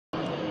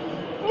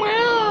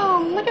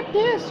look at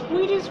this,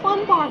 Luigi's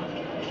Fun Park.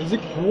 Is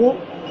it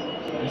cool?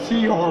 You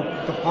see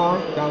the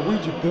park that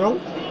Luigi built?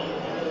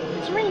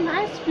 It's a really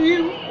nice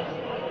view.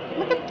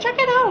 Check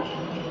it out.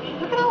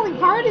 Look at all the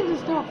gardens and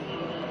stuff.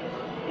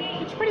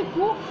 It's pretty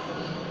cool.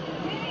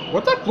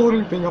 What's that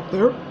floating thing up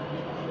there?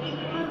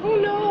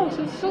 Who knows?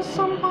 It's just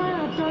some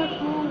kind of dark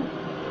room.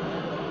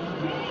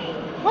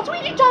 What's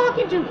Luigi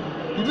talking to?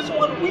 You just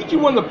want Luigi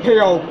to pay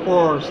out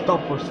for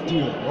stuff for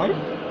stealing, right?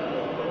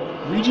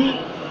 Luigi?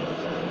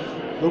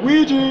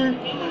 Luigi!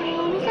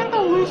 He's not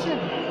gonna listen.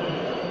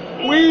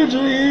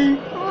 Luigi!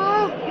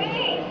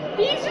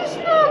 He's just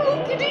not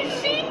looking. Did he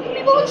see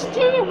people are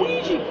staring at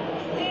Luigi?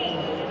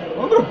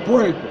 I'm gonna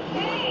break it.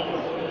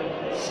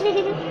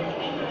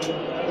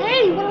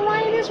 Hey, you wanna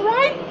ride this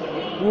ride?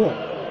 Whoa.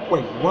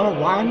 Wait, you wanna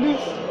ride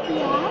this?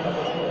 Yeah.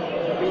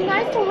 It'd be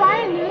nice to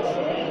ride in this.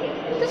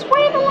 Just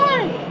wait in the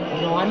line.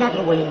 No, I'm not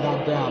gonna wait in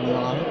that damn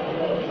line.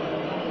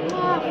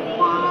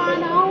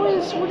 Fine.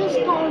 We'll just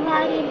go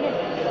right in there.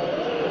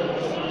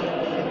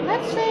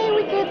 Let's say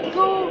we could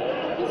go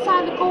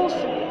inside the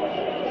coaster.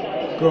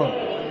 Good.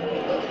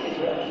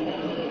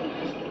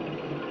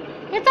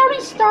 It's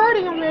already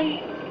starting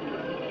already.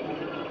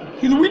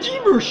 Hey, Luigi,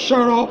 ever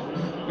shut up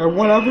and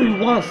whatever you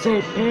want to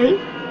say, pay?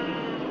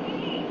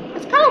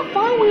 It's kind of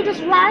fun when you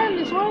just ride on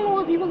this. I don't know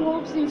why people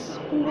love these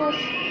schools.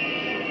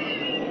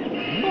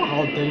 You know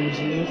how dangerous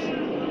it is?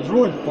 It's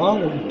really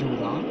fun when you do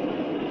that.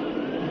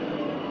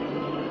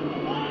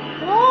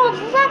 Oh,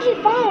 this is actually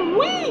fun.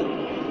 Whee!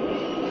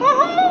 Oh,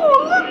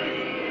 look!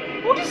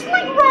 We're just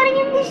like riding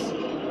in this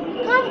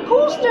kind of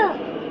coaster.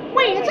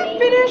 Wait, is it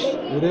finished?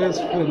 It is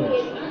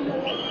finished.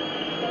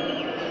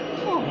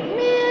 Oh,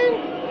 man.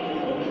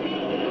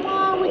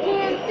 We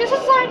can't. This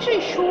is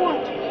actually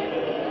short.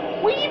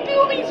 We need to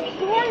do these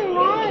boring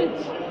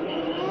rides.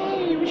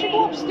 Hey, we should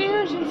go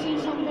upstairs and see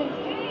something.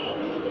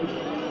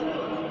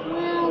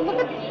 Well, look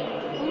at...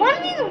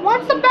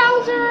 What's the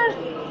Bowser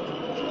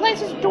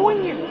place is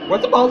doing here?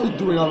 What's the Bowser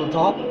doing on the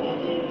top?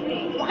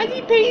 Why is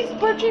he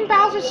purchasing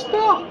Bowser's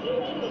stuff?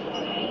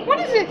 What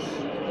is this?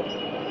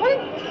 What is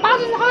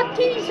Bowser's hot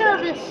tea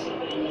service?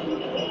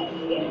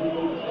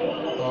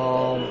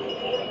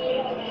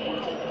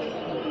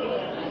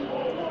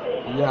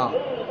 Yeah.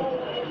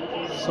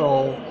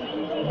 So,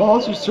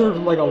 Bowser's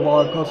serving like a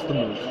lot of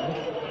customers.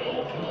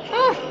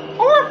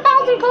 Over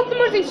 1,000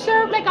 customers they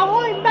serve like a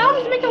lot.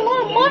 Bowser's making a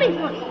lot of money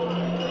for it.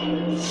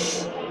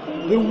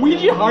 Did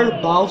Luigi hire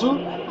Bowser? I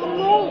don't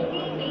know.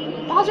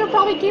 Bowser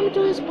probably came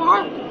into his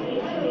park.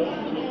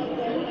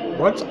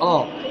 What's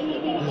up?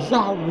 Is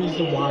that the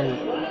reason why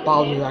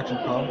Bowser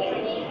actually come?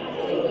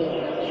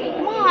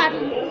 What?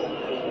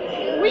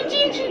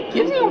 Luigi actually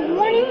gives me a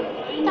warning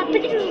that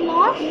Pikachu's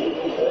lost?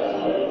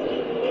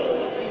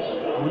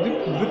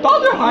 Did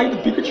Bowser hide the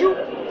Pikachu?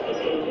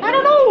 I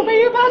don't know,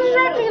 maybe Bowser's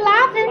actually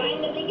laughing.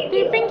 Do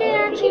you think they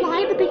actually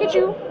hide the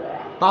Pikachu?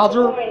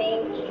 Bowser?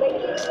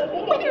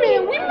 Wait a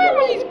minute, we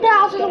remember these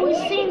Bowsers that we've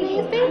seen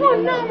these. They were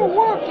never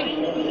working.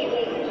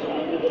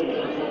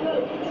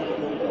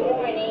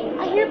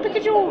 I hear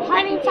Pikachu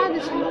hiding inside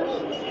this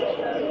house.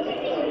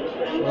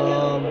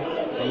 Yeah.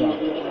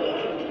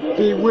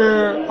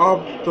 Beware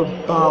of the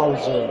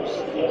Bowsers.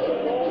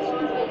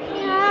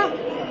 Yeah.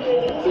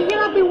 You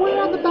gotta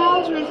beware of the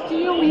Bowsers.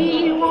 They'll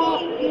eat you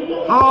up.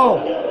 How?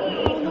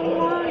 Don't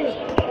worry.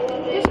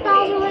 This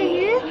Bowser right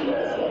here,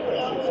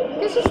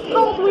 this is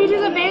called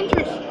Luigi's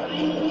Adventures.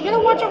 You gotta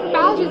watch out for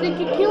Bowsers, they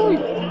can kill you.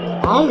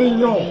 How do you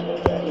know?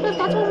 Because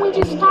that's what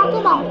Luigi's talking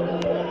about.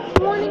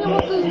 Warning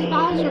about these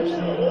Bowsers.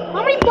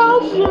 How many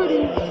Bowsers are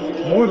there?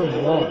 More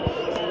than one.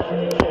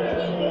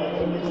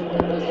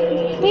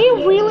 They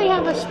really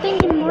have a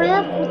stinking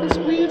breath with this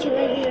Luigi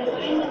right here.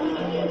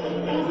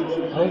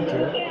 I don't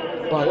care.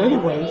 But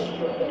anyways,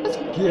 let's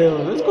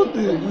go to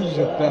the Luigi's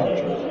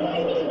Adventures.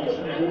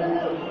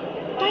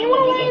 Don't you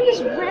want to ride in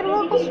this red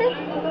roller coaster?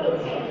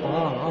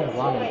 I'll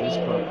ride on this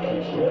roller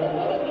coaster.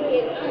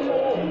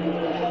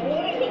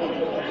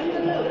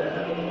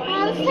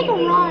 Let's take a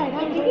ride.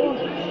 I'm bored.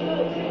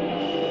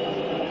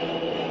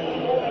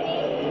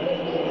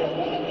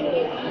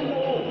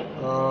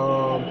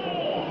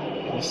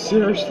 You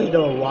seriously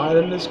gonna ride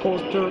on this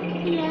coaster?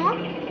 Yeah.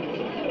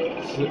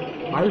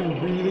 I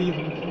really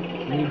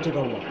need to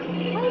go ride.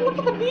 Oh, look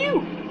at the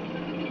view.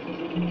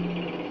 I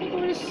think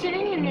we're just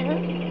sitting in there.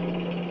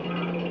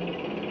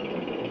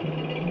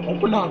 Hope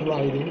we're not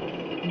riding.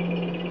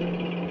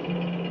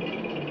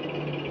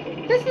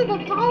 This is the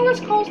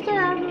tallest coaster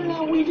ever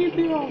that Luigi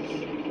built.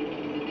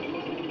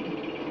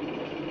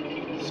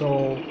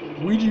 So,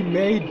 Luigi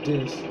made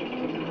this.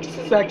 This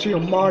is actually a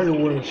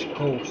Mario-ish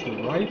coaster,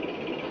 right?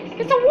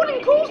 It's a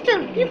wooden coaster.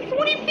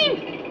 What do you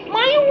think?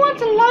 Mario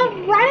wants to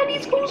ride on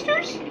these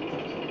coasters?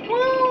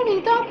 Well, they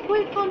don't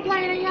quit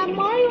complaining. Yeah,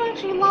 Mario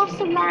actually loves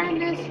to ride on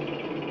this.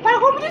 But I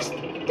hope this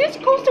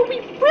coaster will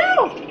be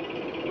filled.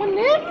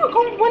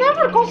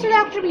 Whenever a coaster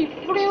actually be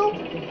filled,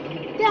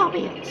 that'll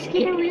be the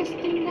scariest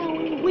thing that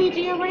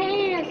Luigi ever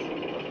has.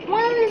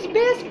 One of his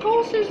best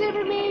coasters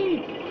ever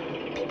made.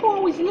 People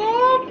always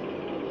love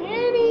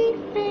any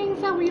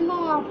things that we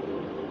love.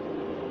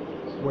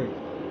 Wait,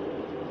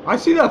 I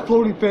see that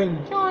floating thing.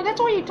 Oh, that's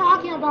what you're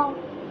talking about.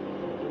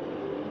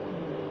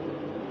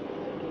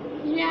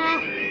 Yeah.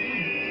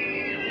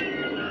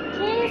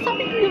 Okay,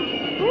 something new.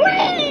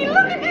 Wait,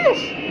 look at this.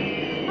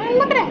 Hey,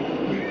 look at that.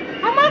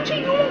 I'm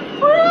actually going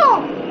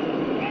thrill.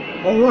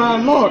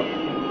 Alright, look.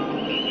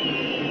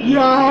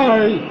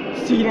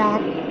 Yay! See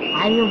that?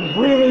 I am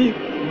really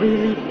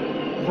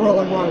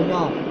thrilling right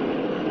now.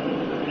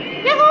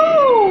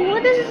 Yahoo!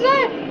 What is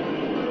it?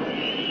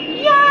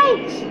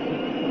 Yikes!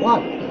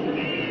 What?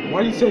 Why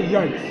do you say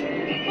yikes?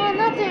 Well,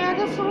 nothing. I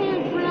just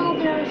really thrilled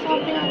there or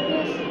something like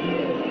this.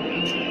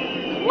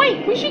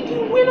 Wait, we should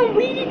win a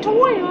Luigi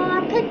toy or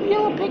a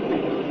yellow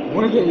Pikmin.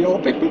 Wanna get yellow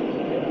Pikmin?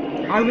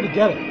 How are we gonna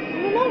get it? I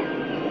don't know.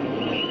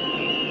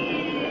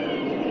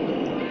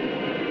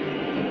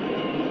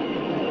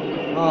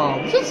 Oh,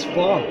 this is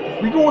fun.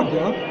 We go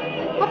again?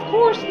 Of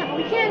course not.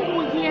 We can't go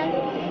again.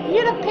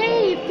 You gotta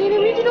pay. They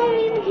really don't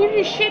even give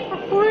you shit for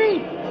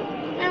free.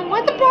 And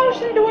what the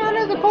person do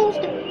under the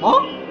coaster?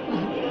 Huh?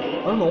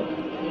 I don't know.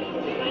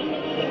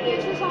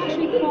 This is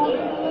actually fun.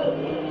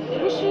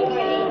 We should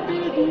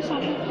better do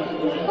something.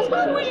 Let's go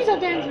to Luigi's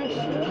Adventures.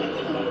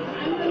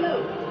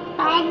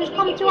 Bowser's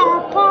coming to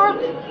our park.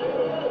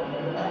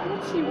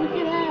 Let's see what we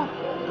can have.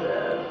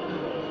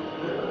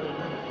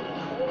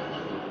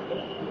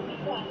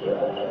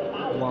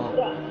 Wow.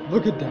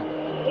 Look at that.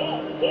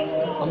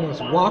 I'm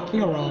just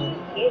walking around,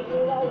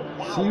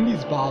 seeing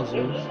these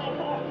Bowsers,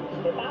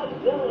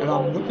 and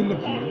I'm looking the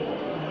view.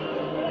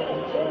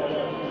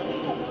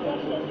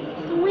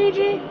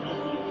 Luigi,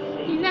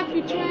 he left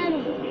me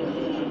chatting.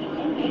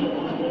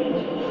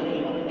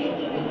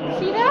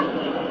 See that?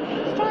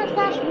 It's trying to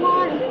flash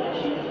water.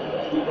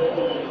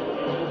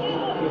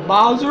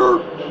 Bowser?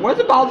 Why is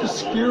the Bowser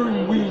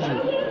scaring Luigi?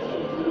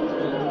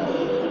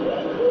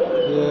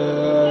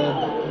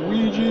 Yeah,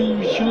 Luigi,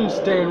 you shouldn't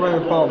stand right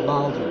in front of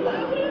Bowser.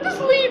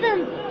 Just leave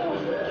him.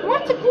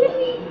 What's the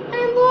Goomba?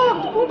 Hey look,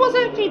 the Goomba's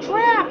actually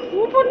trapped.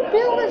 Who put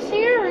Bill this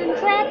here and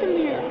trap him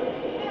here?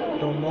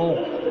 Don't know.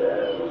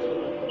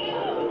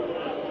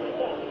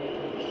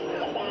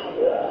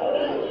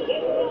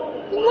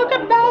 Look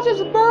at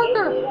Bowser's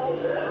burger.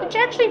 It's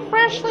actually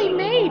freshly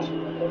made.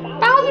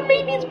 Bowser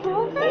made these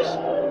burgers?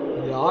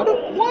 Yeah, I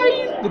don't. Why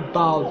is the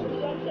Bowser?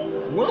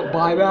 You wanna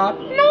buy that?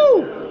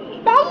 No!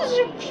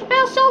 Bowser should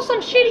sell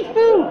some shitty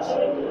foods.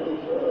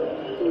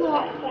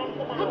 Look,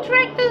 I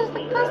tracked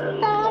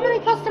how many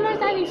customers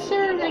that he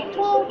served, like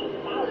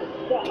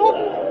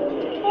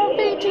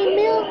 18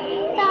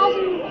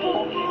 thousand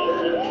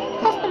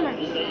customers.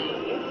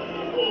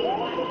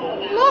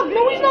 Look,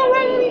 nobody's not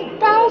running these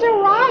Bowser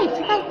rides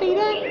because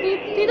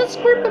they just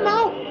script them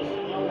out.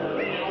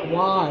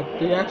 Why?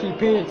 They actually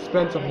pay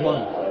expensive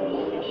money.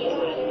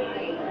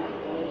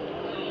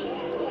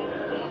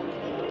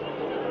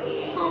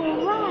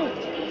 Alright.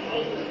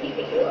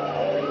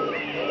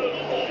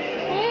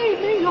 Hey,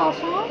 mini golf,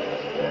 huh?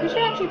 We should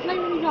actually play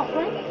mini golf,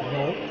 right?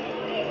 No.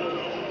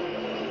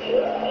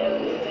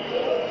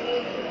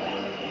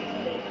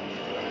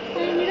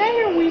 Hey, did I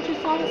hear Luigi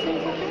say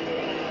something?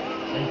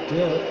 I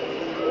did.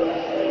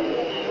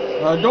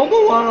 Don't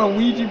go out on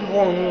Luigi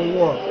before it won't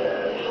work.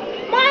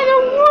 Mine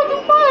are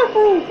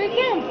waterproof. They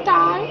can't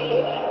die.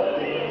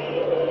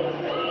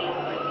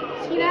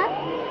 See that?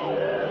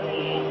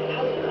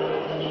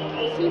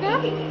 See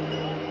that?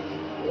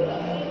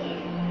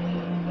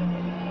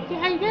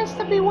 Yeah, I guess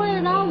to be worried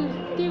about is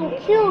they will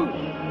kill you.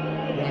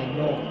 Yeah, I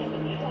know.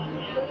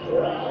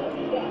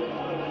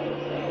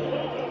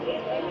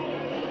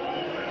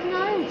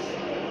 Nice.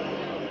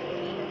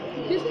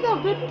 This is a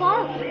good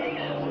park.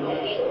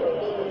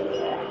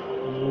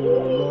 Oh,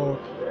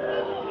 look.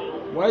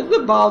 Why is the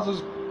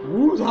Bowser's...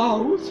 Whose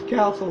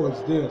castle is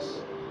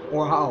this?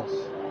 Or house?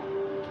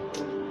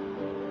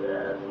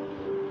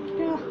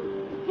 Yeah.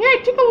 Hey,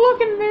 take a look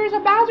and there's a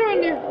Bowser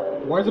in there.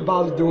 Why is the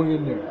Bowser doing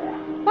in there?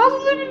 Bowser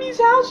living in these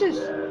houses.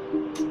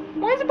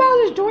 Why is the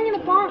Bowser doing in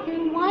the park?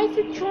 And why is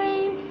the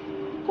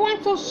train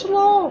going so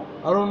slow?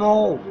 I don't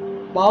know.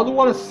 Bowser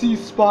want to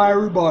spy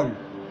everybody.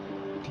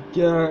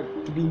 To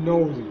be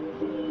nosy.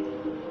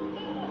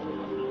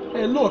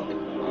 Hey, look.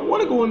 I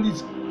want to go on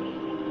these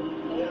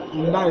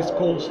nice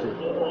coasters.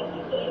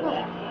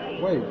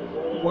 Wait,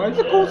 why is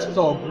the coasters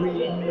all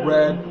green,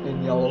 red,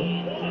 and yellow?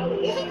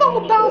 This is all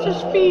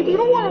Bowser's fee. We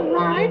don't want to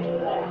ride.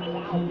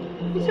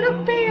 He's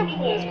gonna pay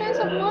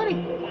expensive money.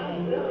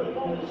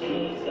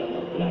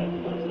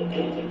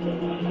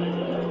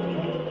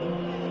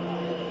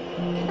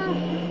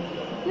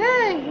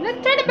 Hey, let's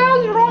turn the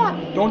Bowser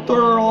on. Don't turn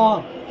it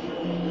on.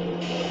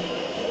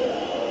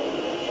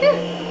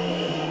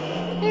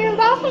 Hey, the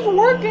Bowser's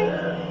working.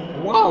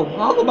 Wow,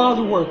 how's the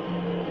Bowser work?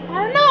 I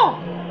don't know.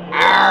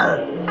 Arr!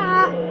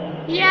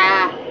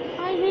 Yeah.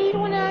 I hate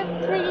when a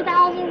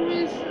 3,000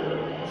 is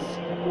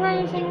doing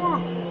anything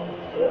wrong.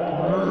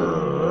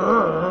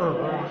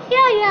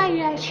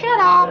 Yeah. Shut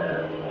up.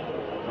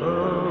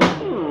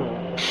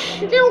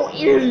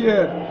 You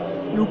idiot!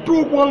 You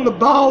broke one of the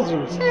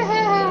Bowsers.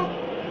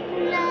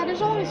 Yeah,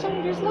 there's a lot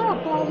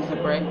of Bowsers to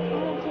break. I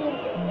don't care.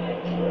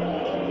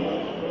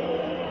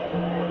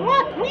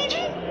 What,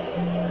 Luigi?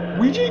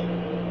 Luigi?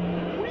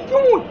 What are you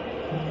doing?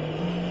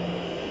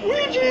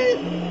 Luigi!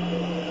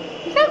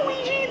 Is that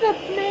Luigi, the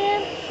man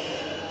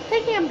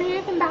taking a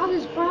bath in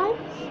Bowser's Palace?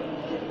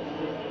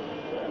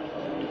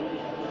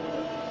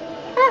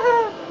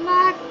 Haha,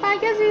 like, I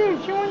guess he's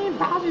enjoying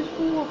Bowser's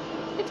pool.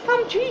 It's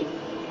come cheap.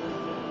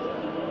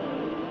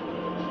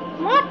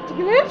 What,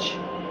 glitch?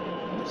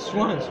 This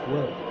one is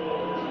weird.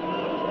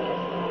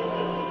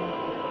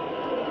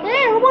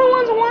 Hey, everybody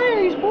wants to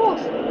wire these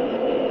balls.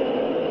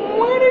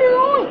 Where are they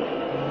going?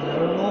 I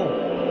don't know.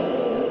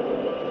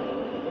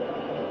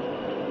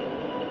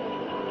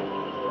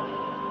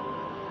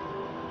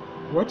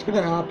 What's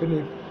gonna happen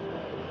if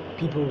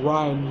people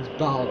ride in these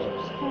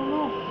Bowsers? I don't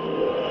know.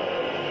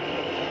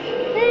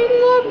 Hey,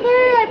 look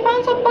there! I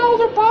found some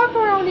Bowser Park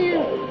around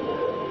here.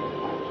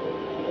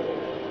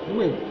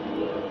 Wait,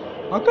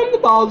 how come the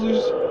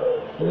Bowsers?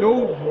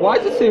 No, why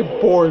does it say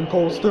boring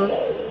coaster?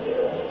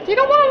 They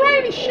don't want to ride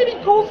any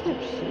shitty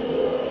coasters.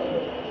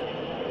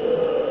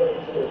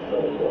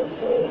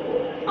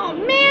 Oh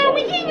man,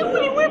 we can't go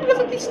anywhere because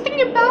of these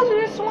stinking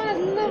Bowsers just want to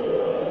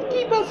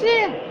keep us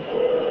in.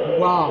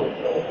 Wow,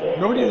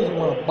 nobody doesn't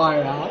want to buy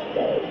that.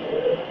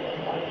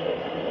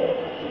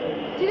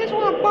 They just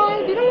want to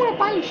buy, they don't want to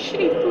buy your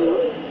shitty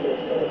food.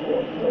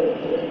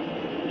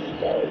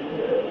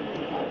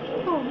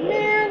 Oh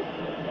man,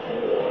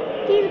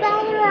 these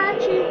Bowsers are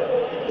actually, I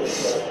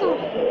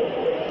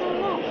don't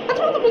know. Let's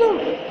roll the balloon.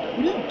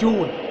 What are you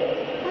doing?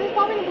 I'm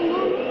popping a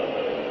balloon.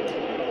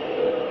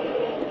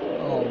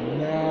 Oh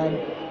man,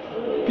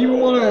 people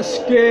want to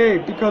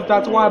escape because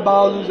that's why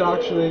Bowser's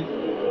actually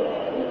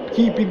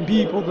keeping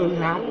people to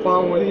have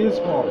fun with his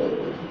part.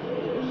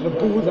 The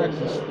bull's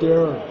actually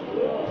scared.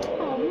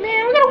 Oh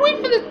man, we gotta wait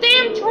for this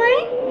damn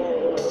train.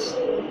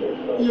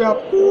 Yeah,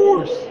 of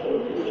course.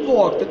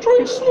 Look, the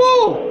train's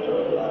slow.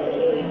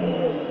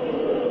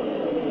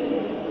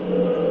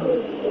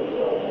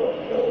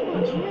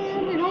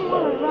 Man, they don't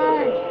want to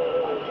ride.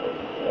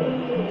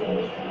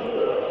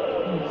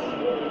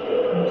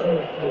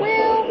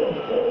 Well,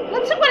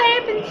 let's see what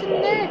happens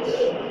next.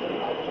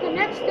 The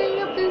next day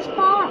of this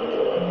park.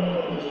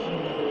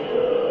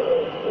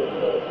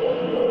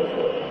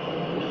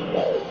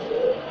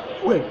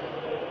 Wait.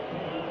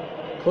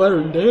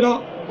 Clearing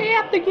data?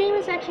 Yep, the game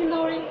is actually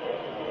loading.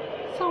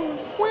 So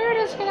we're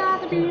just gonna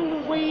have to be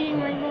waiting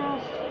right now.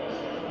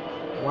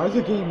 Why is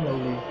the game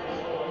loading?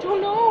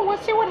 Don't know.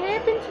 Let's see what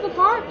happens to the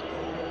park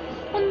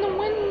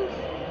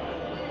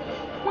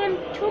when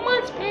 2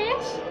 months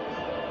pass.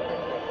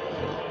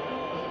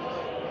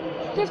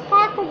 This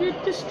park will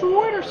get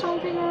destroyed or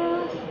something,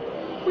 or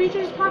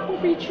Luigi's park will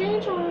be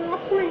changed or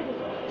upgraded.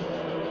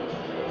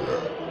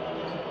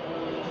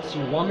 So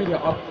you want me to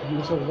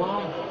upgrade? So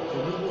why? So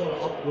you want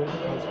to upgrade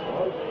as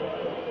well?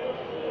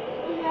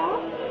 Yeah.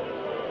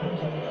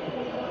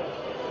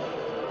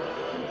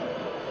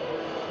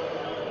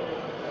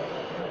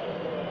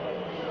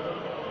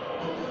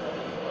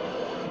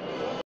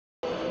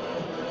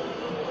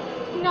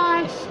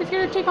 Nice. It's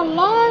gonna take a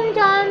long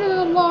time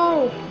to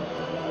load.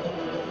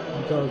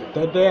 Because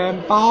the damn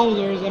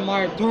Bowser's in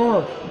my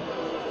turf.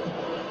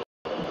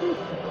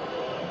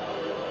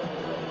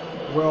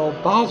 Well,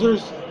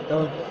 Bowser's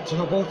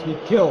supposed to be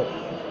killed,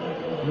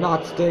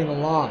 not staying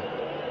alive.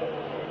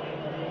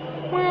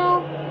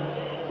 Well,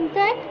 in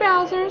fact,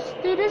 Bowser's,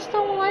 they just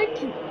don't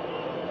like you.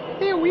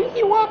 They'll eat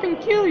you up and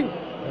kill you.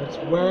 That's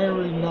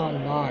very not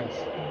nice.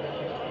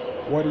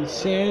 What he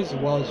says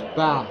was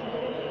bad.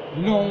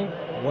 You know,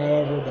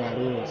 whatever that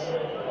is.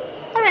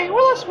 Alright,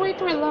 well, let's wait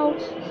till it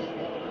loads.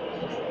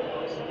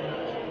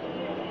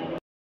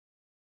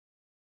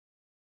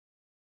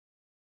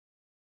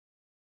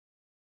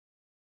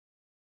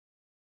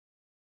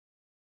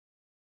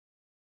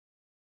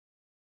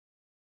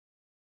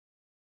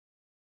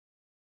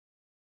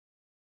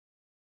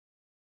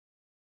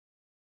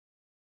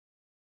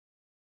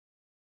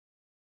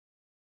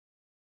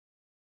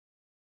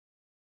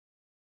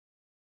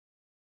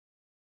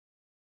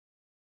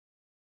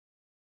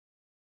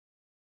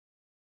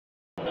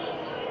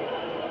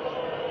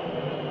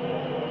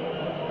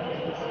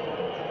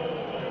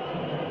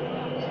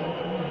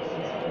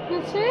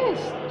 This is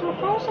the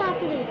post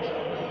happening.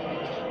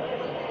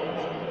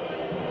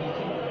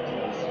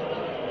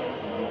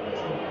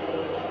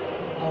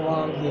 How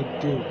long did it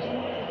do?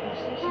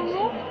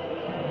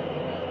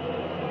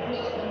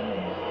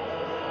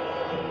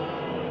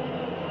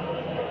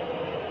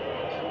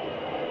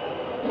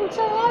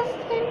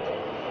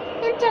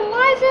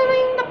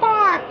 Initializing the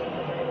park.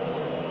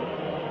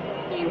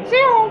 In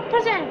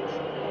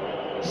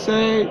 0%.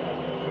 Say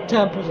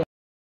 10%.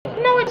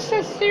 No, it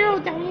says 0,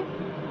 Danny.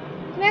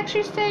 It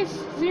actually says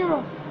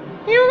 0.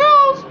 Here it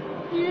goes.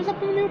 Here's up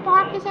the new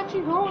park is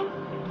actually going.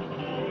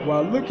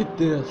 Wow, look at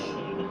this.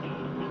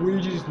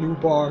 Luigi's new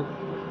park.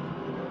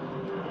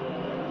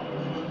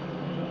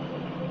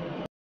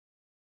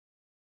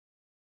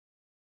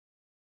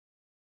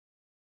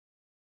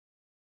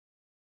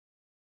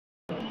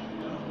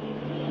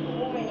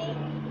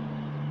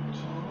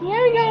 Yeah,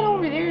 we got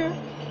over there.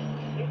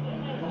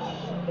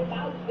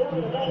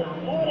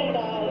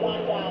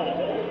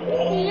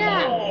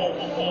 Yeah.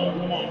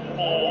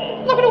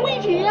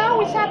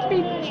 must have to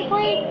be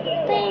playing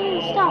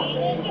and stuff.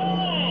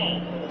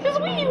 This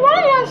Luigi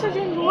Ryan has such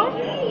enjoy.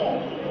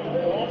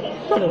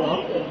 Turn it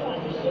off.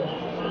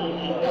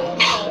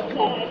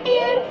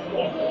 And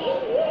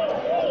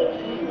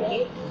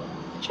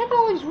check out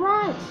all these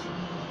rides.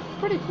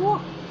 Pretty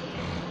cool.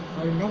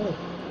 I know.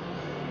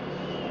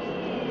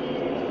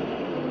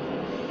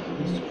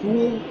 The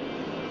school,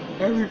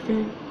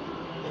 everything.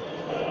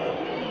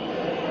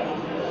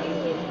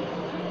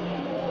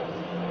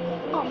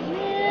 Oh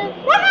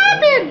man. What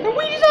happened? The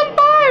Luigi's on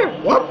fire!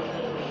 What?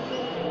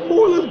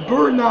 Oh, let's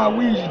burn that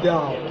Ouija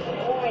down.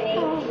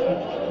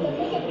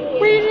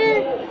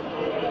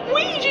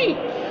 Luigi!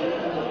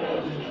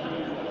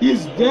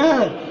 He's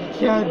dead. He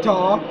can't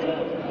talk.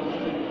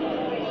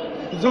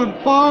 He's on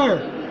fire.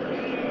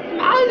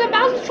 The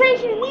mouse is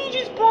tracing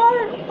Luigi's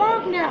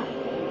park now.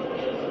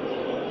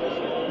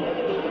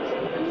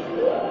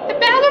 The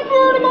battle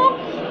burned him up.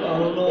 I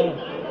don't know.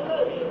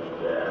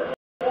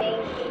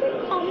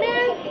 Oh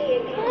man.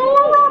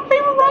 Oh, our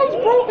favorite ride's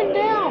broken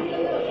down.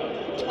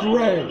 It's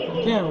great.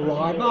 You can't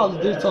ride. Mouse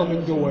did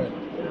something to it.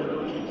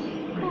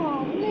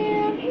 Oh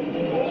man.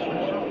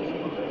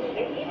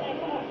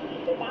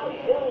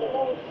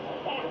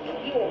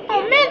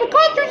 Oh man, the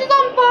cartridge is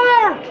on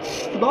fire!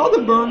 It's about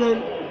to burn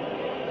it.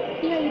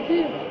 Yeah, you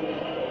did.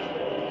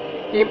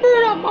 You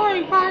burned up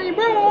my car, you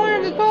burned all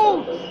of the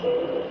toads.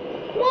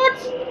 What?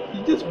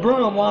 You just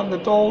burn them on the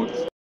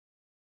toads.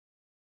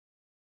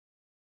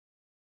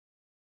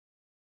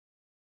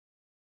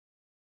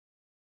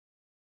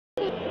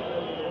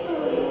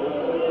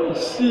 You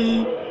see,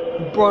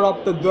 you brought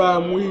up the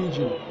damn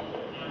Ouija.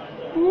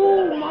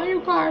 Ooh, Mario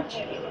Kart.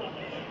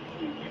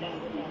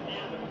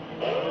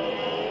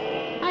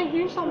 I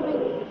hear something.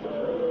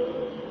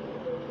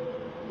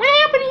 What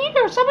happened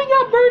here? Something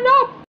got burned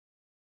up.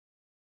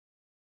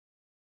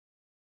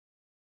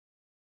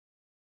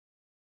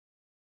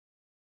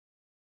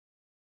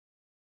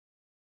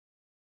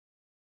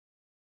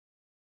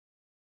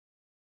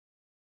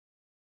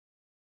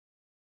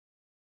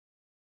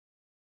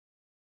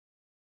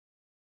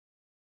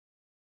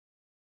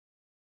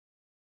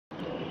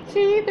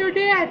 See, they're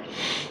dead.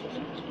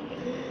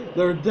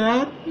 They're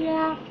dead?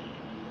 Yeah.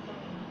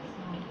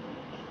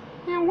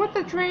 And what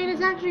the train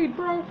is actually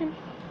broken.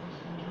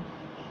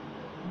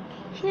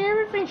 See,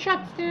 everything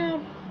shuts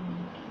down.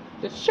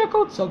 Let's check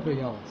out something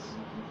else.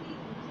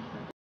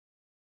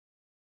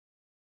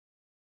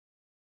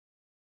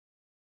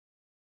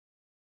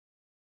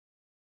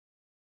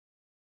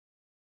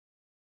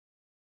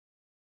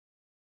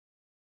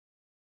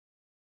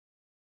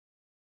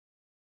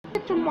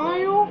 To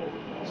Mario,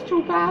 it's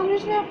two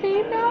Bowser's in that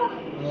game now.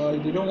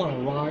 You don't want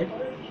to ride?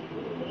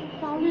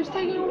 Bowser's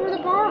taking over the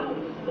bar.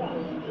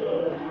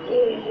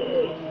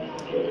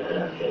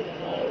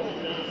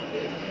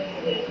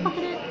 Look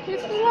at it.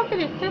 Look at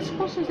it. This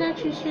course is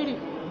actually shitty.